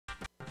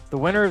The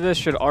winner of this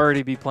should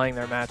already be playing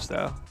their match,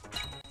 though.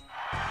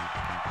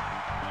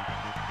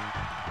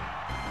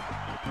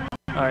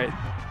 All right.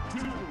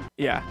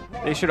 Yeah,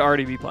 they should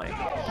already be playing.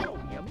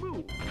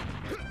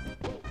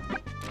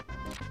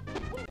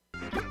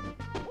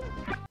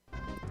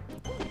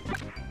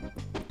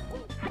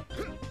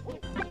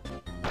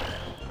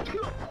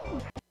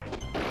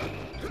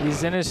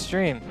 He's in his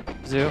stream,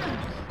 Zoo.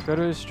 Go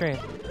to his stream.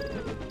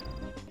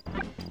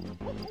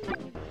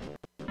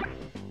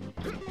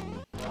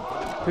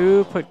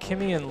 Who put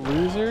Kimmy in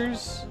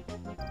losers?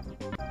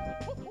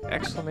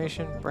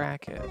 Exclamation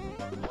bracket.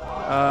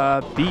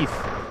 Beef.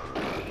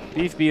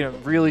 Beef beat him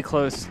really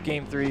close.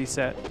 Game 3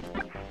 set.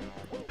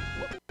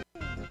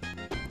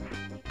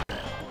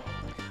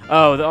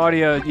 Oh, the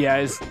audio, yeah,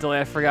 is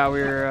delayed. I forgot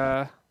we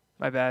were,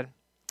 my bad.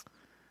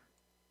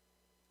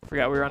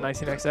 Forgot we were on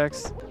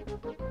 19XX.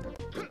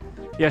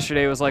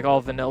 Yesterday was like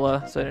all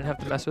vanilla, so I didn't have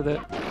to mess with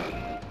it.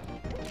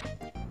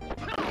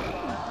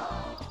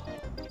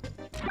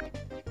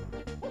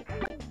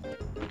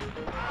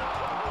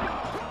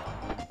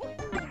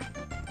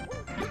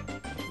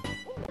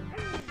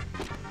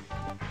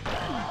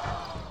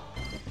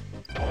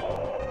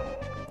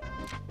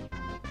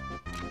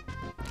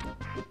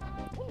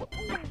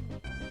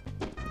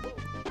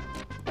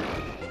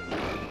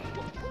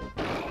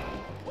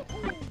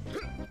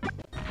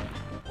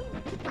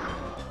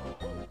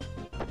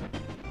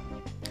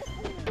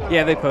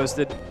 Yeah, they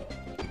posted.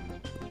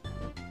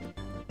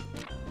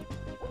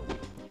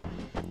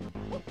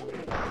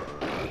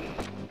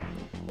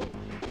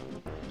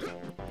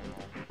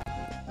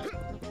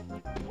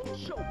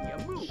 Show me a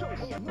move. Show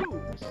me a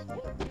moves.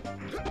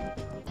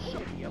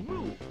 Show me a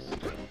moves.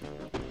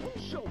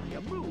 Show me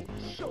a move.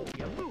 Show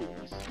me a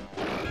moves.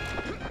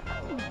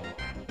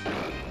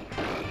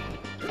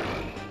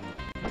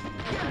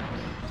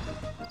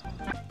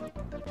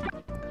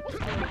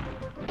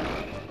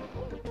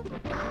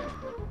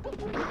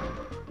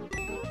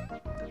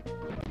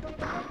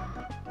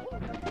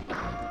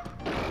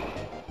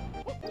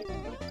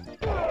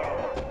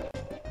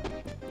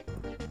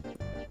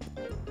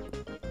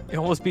 You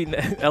almost beaten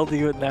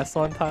LD with Nest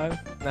one time.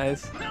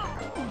 Nice.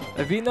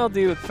 I've beaten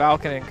LD with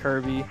Falcon and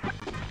Kirby.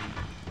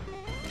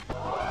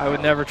 I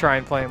would never try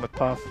and play him with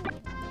Puff.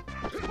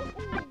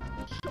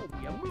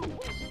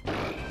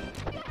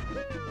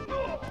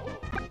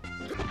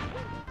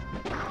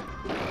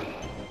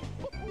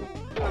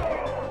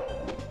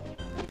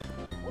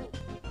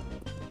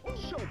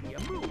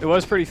 It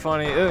was pretty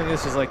funny. I think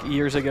this was like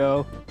years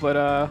ago, but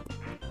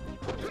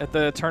at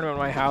the tournament at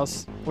my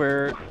house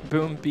where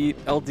Boom beat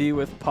LD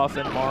with Puff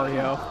and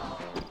Mario.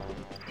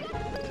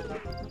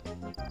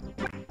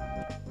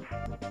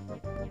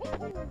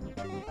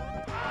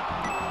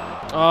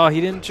 Oh,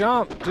 he didn't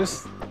jump.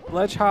 Just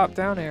ledge hop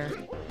down air.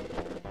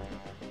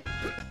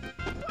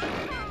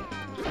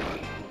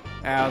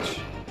 Ouch.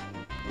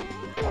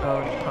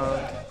 Owned.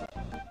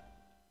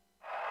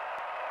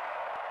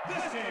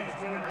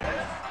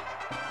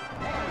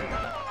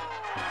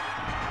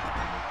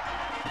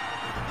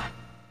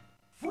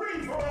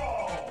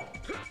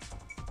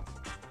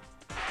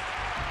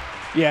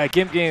 Yeah,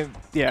 Gimp game,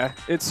 yeah,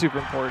 it's super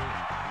important.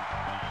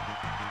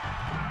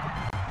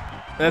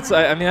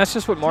 I mean, that's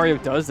just what Mario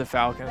does to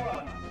Falcon.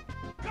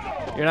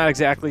 You're not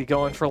exactly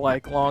going for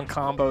like long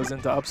combos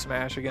into up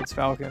smash against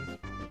Falcon.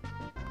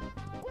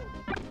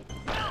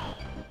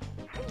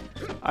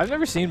 I've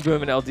never seen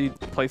Boom and LD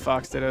play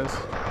Fox Dittos.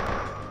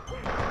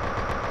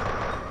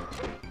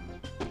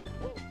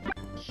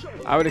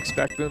 I would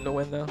expect Boom to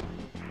win though.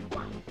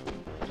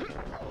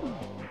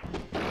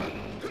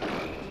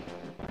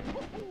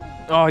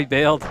 Oh, he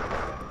bailed.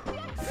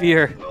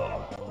 Fear.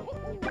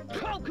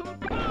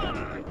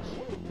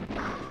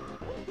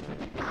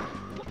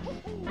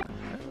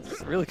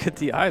 It's a really good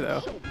DI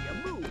though.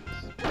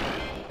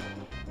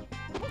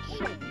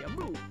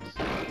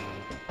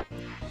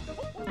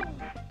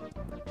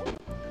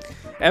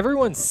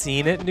 Everyone's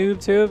seen it,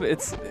 NoobTube.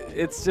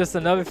 It's just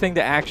another thing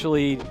to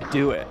actually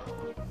do it.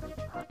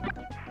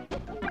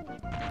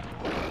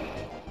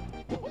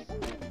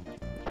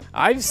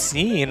 I've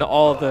seen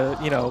all the,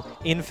 you know,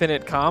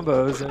 infinite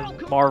combos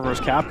in Marvel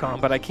vs. Capcom,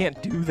 but I can't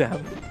do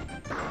them.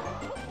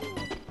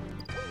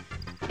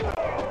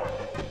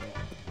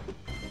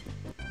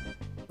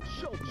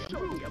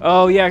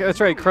 Oh yeah, that's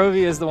right.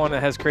 Crovy is the one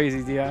that has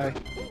crazy DI.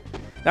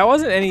 That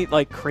wasn't any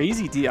like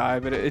crazy DI,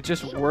 but it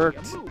just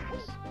worked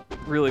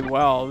really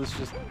well. It was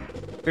just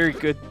very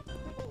good,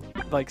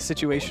 like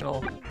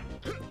situational.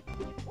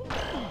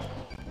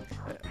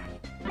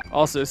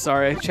 Also,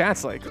 sorry,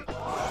 chat's like,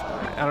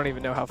 I don't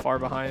even know how far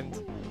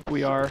behind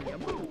we are.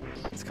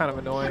 It's kind of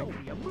annoying.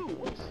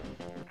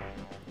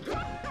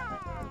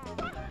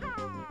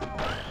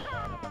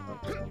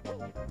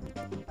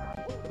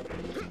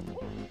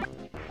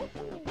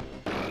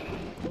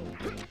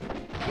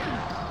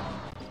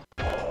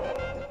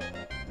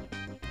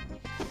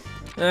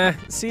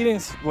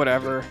 Seeding's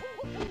whatever.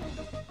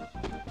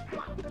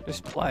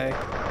 Just play.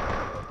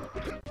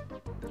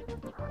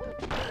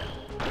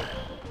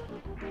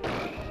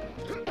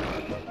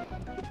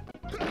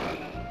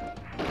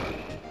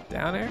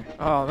 Down air?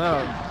 Oh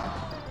no.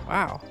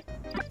 Wow.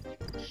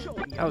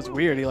 That was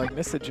weird. He like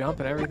missed the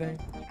jump and everything.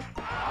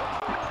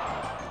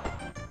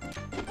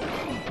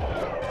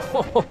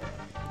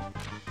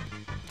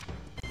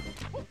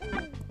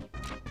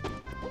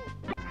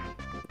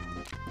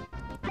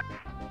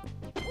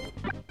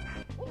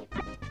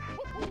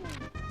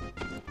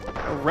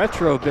 A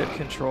retro bit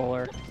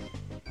controller.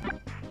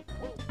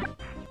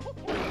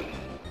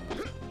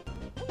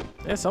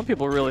 Yeah, some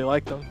people really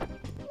like them.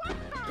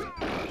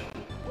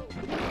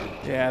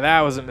 Yeah,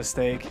 that was a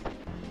mistake.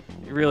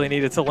 You really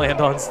needed to land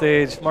on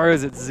stage.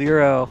 Mario's at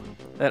 0.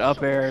 That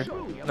up air,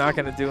 not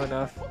gonna do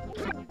enough.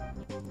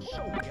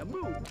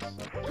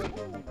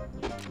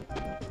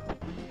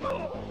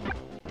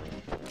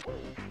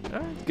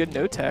 Alright, good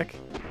no tech.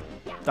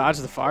 Dodge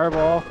the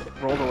fireball,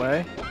 rolled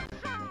away.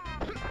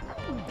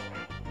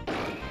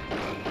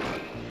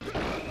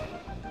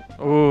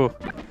 Ooh.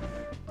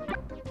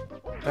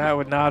 That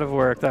would not have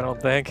worked, I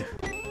don't think.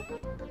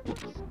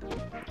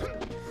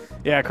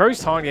 Yeah, Crovy's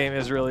taunt game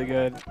is really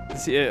good.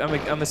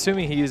 I'm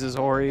assuming he uses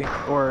Ori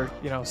or,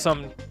 you know,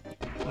 some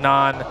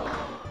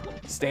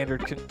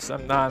non-standard,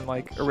 some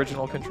non-like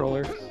original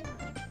controller.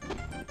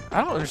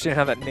 I don't understand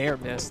how that Nair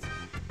missed.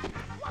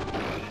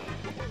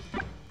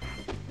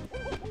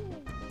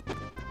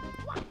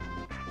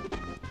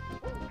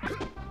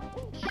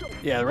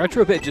 Yeah, the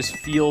retro bit just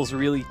feels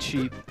really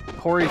cheap.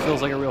 Ori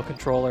feels like a real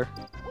controller.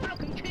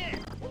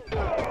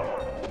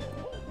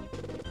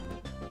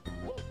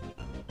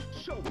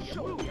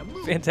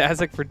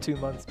 Fantastic for 2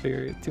 months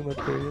period. 2 month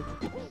period.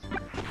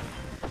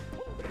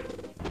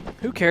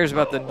 Who cares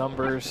about the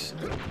numbers?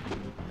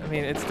 I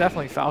mean, it's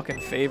definitely Falcon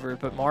favored,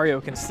 but Mario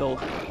can still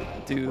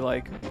do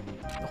like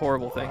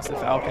horrible things to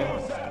Falcon.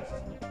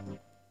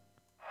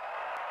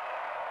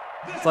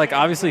 It's like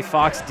obviously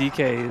Fox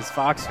DK is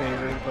Fox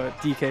favored, but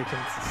DK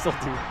can still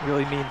do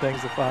really mean things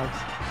to Fox.